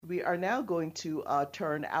we are now going to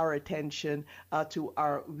turn our attention to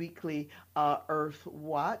our weekly Earth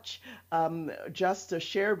Watch. Just to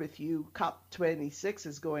share with you, COP26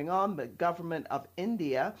 is going on. The government of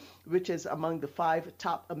India, which is among the five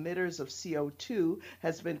top emitters of CO2,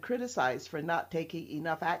 has been criticized for not taking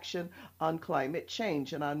enough action on climate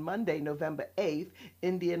change. And on Monday, November 8th,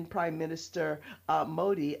 Indian Prime Minister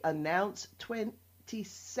Modi announced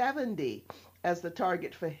 2070 as the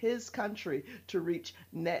target for his country to reach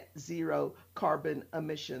net zero carbon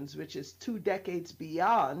emissions, which is 2 decades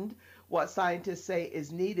beyond what scientists say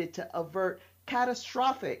is needed to avert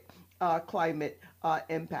catastrophic climate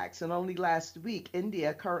impacts. And only last week,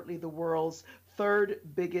 India, currently the world's third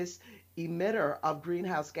biggest emitter of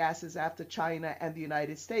greenhouse gases after China and the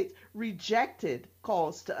United States, rejected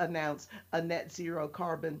calls to announce a net zero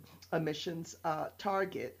carbon emissions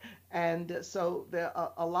target. And so there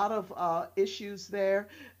are a lot of issues there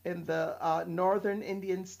in the northern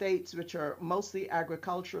Indian states, which are mostly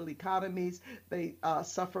agricultural economies. They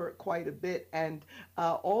suffer quite a bit. And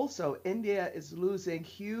also, India is losing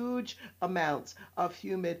huge amounts of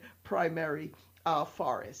humid primary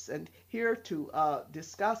forests. And here to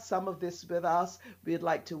discuss some of this with us, we'd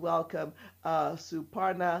like to welcome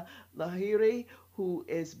Suparna Lahiri, who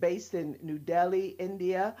is based in New Delhi,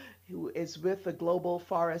 India, who is with the Global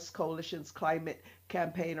Forest Coalition's climate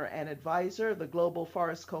campaigner and advisor. The Global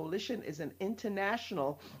Forest Coalition is an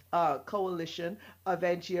international coalition of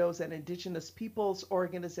NGOs and indigenous peoples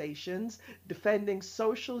organizations defending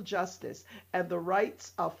social justice and the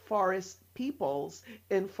rights of forest peoples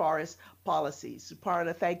in forest policies.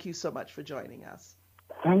 Suparna, thank you so much for joining us.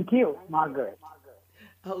 Thank you, Margaret.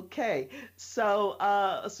 Okay, so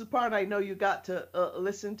Suparna, I know you got to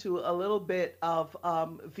listen to a little bit of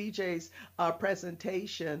VJ's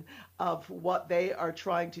presentation of what they are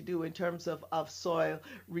trying to do in terms of soil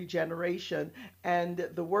regeneration, and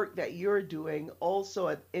the work that you're doing, also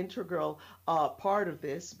an integral part of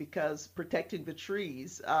this, because protecting the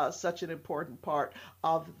trees such an important part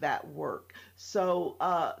of that work. So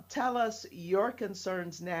tell us your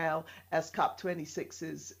concerns now as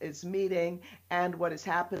COP26 is meeting and what is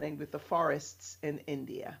happening with the forests in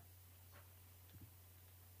India.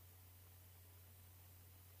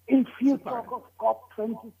 If you talk of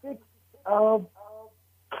COP26,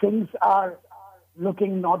 things are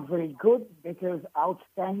looking not very good because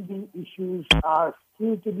outstanding issues are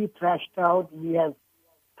still to be thrashed out. We have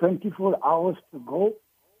 24 hours to go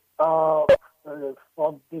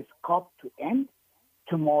for this COP to end.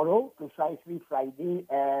 Tomorrow, precisely Friday,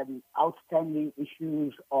 and outstanding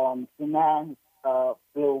issues on finance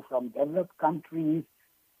flow from developed countries,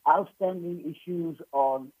 outstanding issues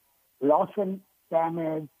on loss and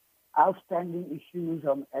damage, outstanding issues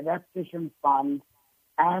on adaptation funds,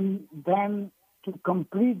 and then to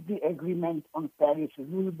complete the agreement on Paris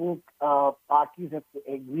Rulebook, parties have to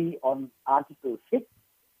agree on Article 6,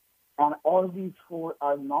 and all these four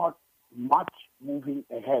are not much moving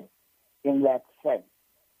ahead in that sense.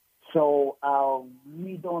 So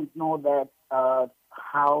we don't know that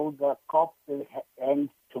how the COP will end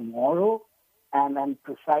tomorrow, and then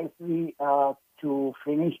precisely to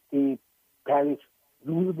finish the Paris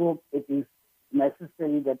Rulebook, it is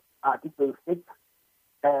necessary that Article 6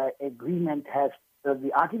 agreement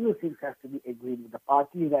the Article 6 has to be agreed with the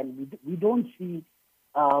parties, and we don't see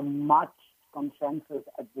much consensus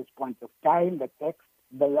at this point of time.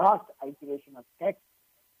 The last iteration of text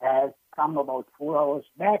has come about 4 hours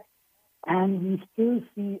back, and we still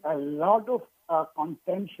see a lot of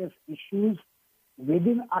contentious issues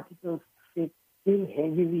within Article 6 still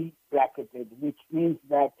heavily bracketed, which means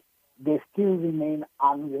that they still remain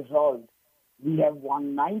unresolved. We have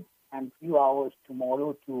one night and few hours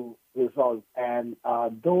tomorrow to resolve. And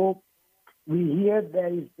though we hear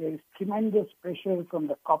there is tremendous pressure from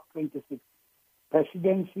the COP26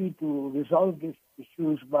 presidency to resolve these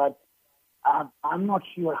issues, but I'm not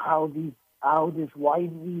sure how these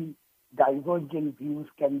widely divergent views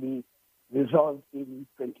can be resolved in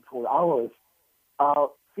 24 hours.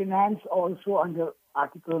 Finance also under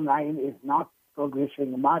Article 9 is not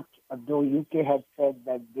progressing much, though UK has said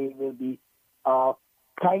that they will be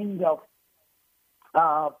kind of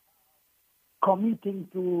committing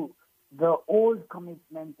to the old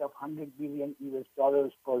commitment of $100 billion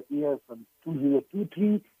per year from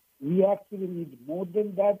 2023. We actually need more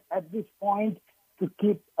than that at this point to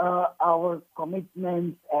keep our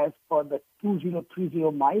commitments as per the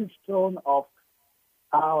 2030 milestone of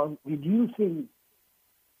reducing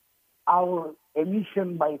our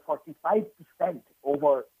emission by 45%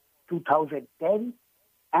 over 2010.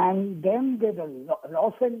 And then the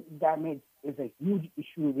loss and damage is a huge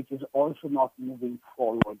issue, which is also not moving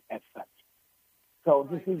forward as such. So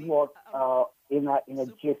this Right. is what, in a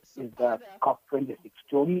gist, is the Suparna, COP26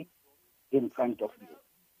 story in front of you. Suparna,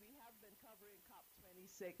 we have been covering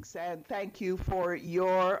COP26, and thank you for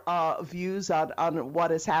your views on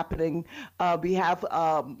what is happening. We have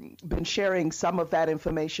been sharing some of that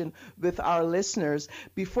information with our listeners.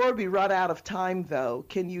 Before we run out of time, though,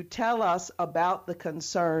 can you tell us about the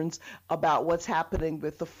concerns about what's happening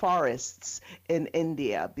with the forests in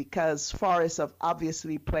India? Because forests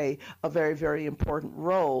obviously play a very, very important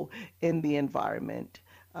role in the environment.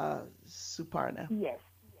 Suparna. Yes.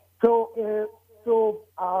 So,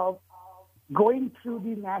 going through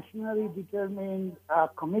the nationally determined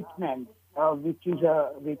commitment, which is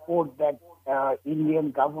a report that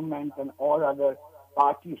Indian government and all other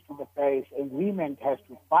parties to the Paris Agreement has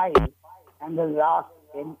to file, and the last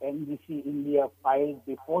NDC India filed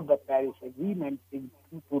before the Paris Agreement in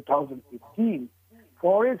 2015.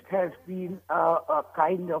 Forest has been a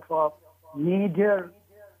kind of a major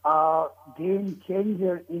game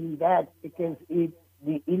changer in that, because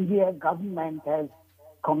the India government has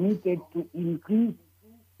committed to increase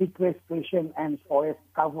sequestration and forest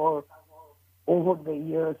cover over the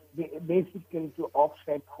years, basically to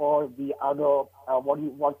offset for the other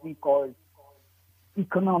what we call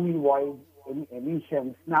economy-wide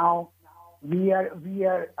emissions. Now, the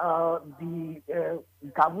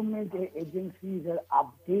government agencies are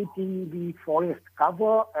updating the forest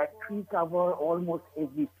cover, tree cover, almost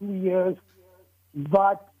every 2 years.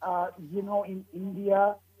 But, in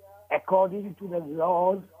India, according to the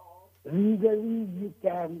laws, legally you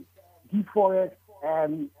can deforest,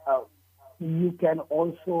 and you can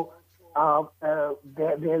also,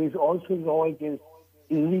 there is also law against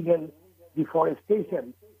illegal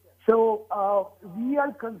deforestation. So we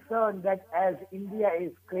are concerned that, as India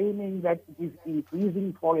is claiming that it is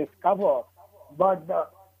increasing forest cover, but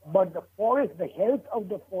the forest, the health of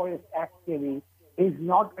the forest actually is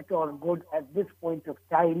not at all good at this point of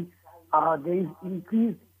time. There is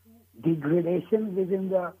increased degradation within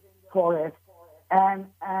the forest, and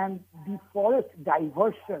the forest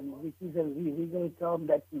diversion, which is a legal term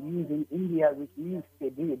that we use in India, which means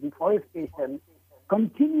deforestation,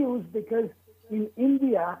 continues, because in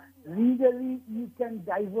India, legally you can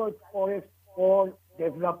divert forest for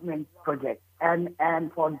development projects. And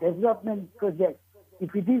for development projects,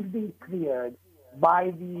 if it is being cleared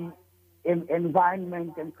by the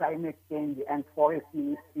Environment and Climate Change and Forest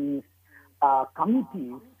Ministries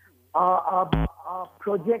committees, a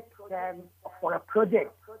project for a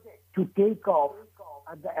project to take off,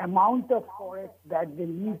 the amount of forest that they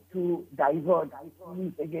need to divert, which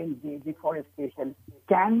means again deforestation,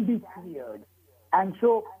 can be cleared. And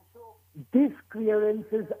so these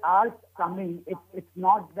clearances are coming. It's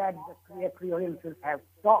not that the clearances have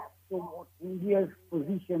stopped. So what India's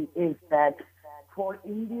position is that for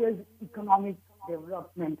India's economic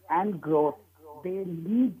development and growth, they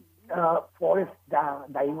need forest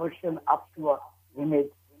diversion up to a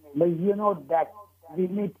limit. But that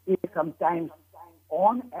limit is sometimes,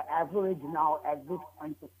 on average now at this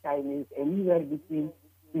point of time, is anywhere between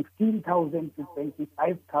 15,000 to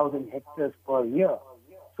 25,000 hectares per year.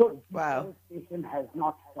 So Wow. deforestation has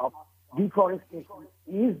not stopped. Deforestation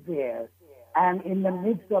is there. And in the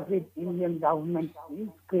midst of it, Indian government is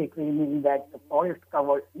claiming that the forest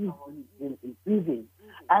cover is increasing.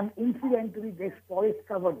 And incidentally, this forest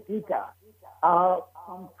cover data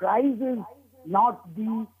comprises not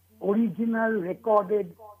the original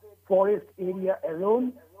recorded forest area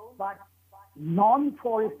alone, but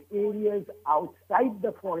non-forest areas outside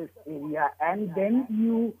the forest area, and then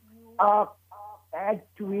you add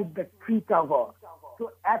to it the tree cover.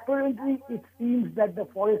 So apparently it seems that the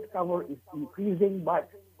forest cover is increasing, but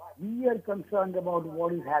we are concerned about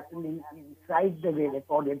what is happening inside the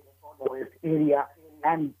recorded forest area,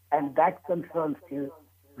 and that concern still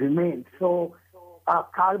remains. So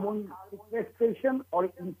carbon sequestration or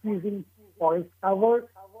increasing forest cover,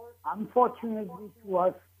 unfortunately to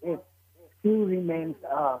us, it still remains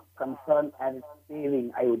a concern, and it's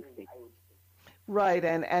failing, I would say. Right,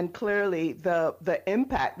 and clearly the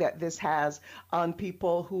impact that this has on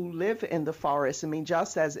people who live in the forest. I mean,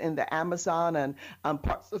 just as in the Amazon and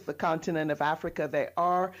parts of the continent of Africa, there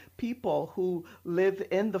are people who live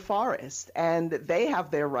in the forest, and they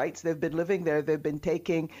have their rights. They've been living there. They've been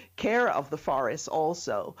taking care of the forest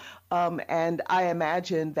also. And I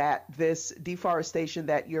imagine that this deforestation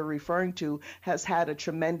that you're referring to has had a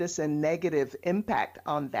tremendous and negative impact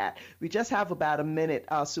on that. We just have about a minute,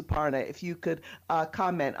 Suparna, if you could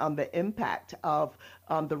comment on the impact of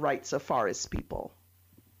the rights of forest people.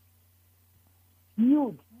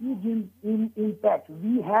 Huge impact.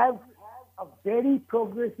 We have a very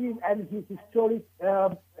progressive and historic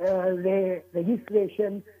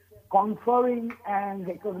legislation conferring and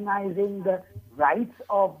recognizing the rights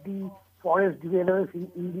of the forest dwellers in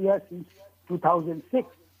India since 2006.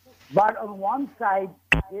 But on one side,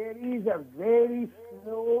 there is a very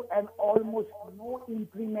slow and almost no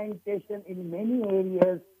implementation in many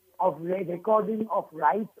areas of recording of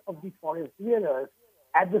rights of the forest dwellers.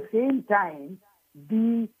 At the same time,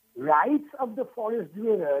 the rights of the forest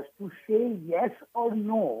dwellers to say yes or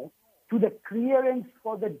no to the clearance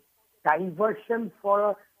for the diversion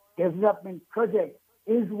for a development project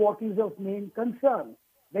is what is of main concern.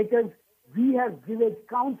 Because we have village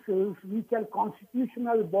councils which are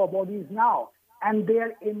constitutional bodies now, and they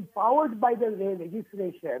are empowered by the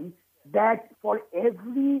legislation that for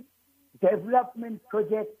every development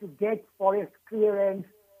project to get forest clearance,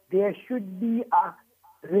 there should be a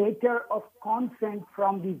letter of consent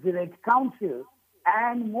from the village council.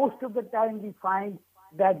 And most of the time we find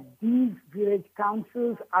that these village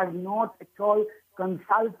councils are not at all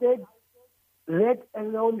consulted, let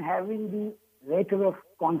alone having the letter of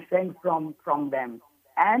consent from them.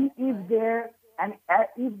 And if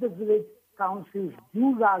the village councils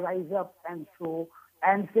do rise up and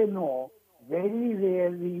say no, very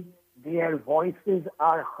rarely their voices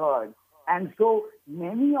are heard. And so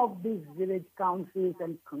many of these village councils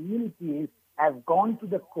and communities have gone to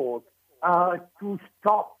the court to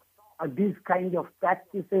stop these kind of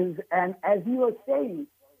practices. And as you were saying,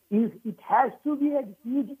 it has to be a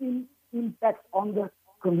huge impact on the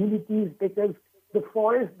communities, because the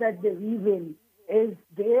forest that they live in is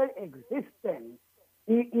their existence.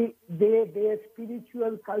 Their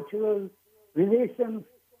spiritual, cultural relations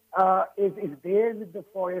is there with the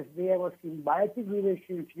forest. They have a symbiotic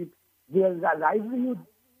relationship. Their livelihood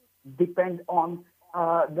depends on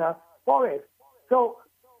the forest. So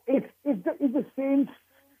it's the same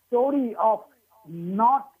story of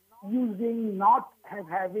not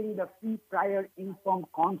having the free prior informed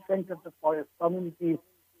consent of the forest communities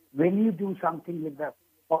when you do something with the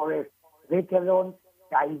forest, let alone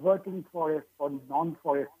diverting forest for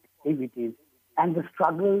non-forest activities. And the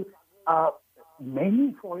struggle,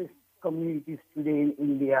 many forest communities today in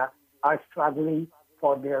India are struggling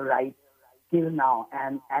for their rights till now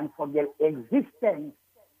and for their existence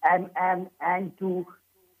and to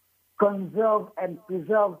conserve and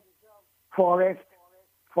preserve forest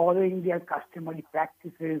following their customary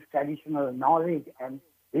practices, traditional knowledge and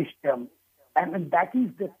wisdom. And that is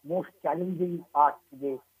the most challenging part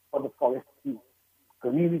today for the forest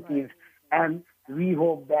communities. And we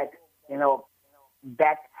hope that,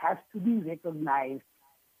 that has to be recognized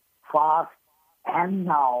fast and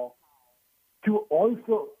now to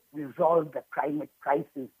also resolve the climate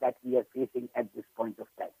crisis that we are facing at this point of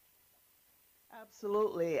time.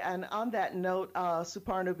 Absolutely. And on that note,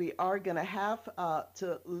 Suparna, we are going to have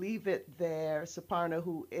to leave it there. Suparna,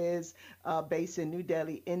 who is based in New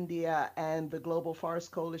Delhi, India, and the Global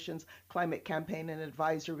Forest Coalition's Climate Campaign and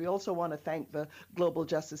Advisor. We also want to thank the Global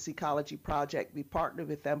Justice Ecology Project. We partner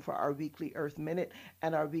with them for our weekly Earth Minute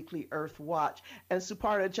and our weekly Earth Watch. And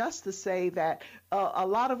Suparna, just to say that a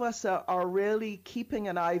lot of us are really keeping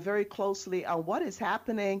an eye very closely on what is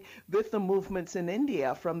happening with the movements in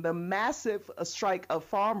India, from the massive strike of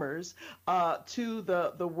farmers to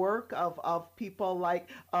the work of people like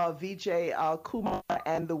Vijay Kumar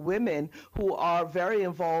and the women who are very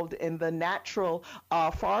involved in the natural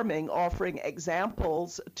farming, offering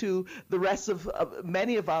examples to the rest of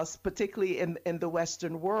many of us, particularly in the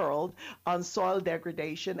Western world, on soil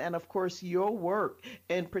degradation, and of course your work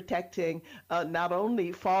in protecting not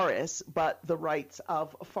only forests but the rights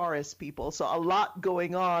of forest people. So a lot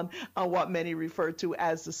going on what many refer to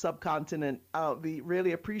as the subcontinent. We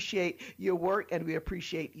really appreciate your work and we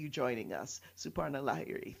appreciate you joining us. Suparna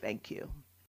Lahiri, thank you.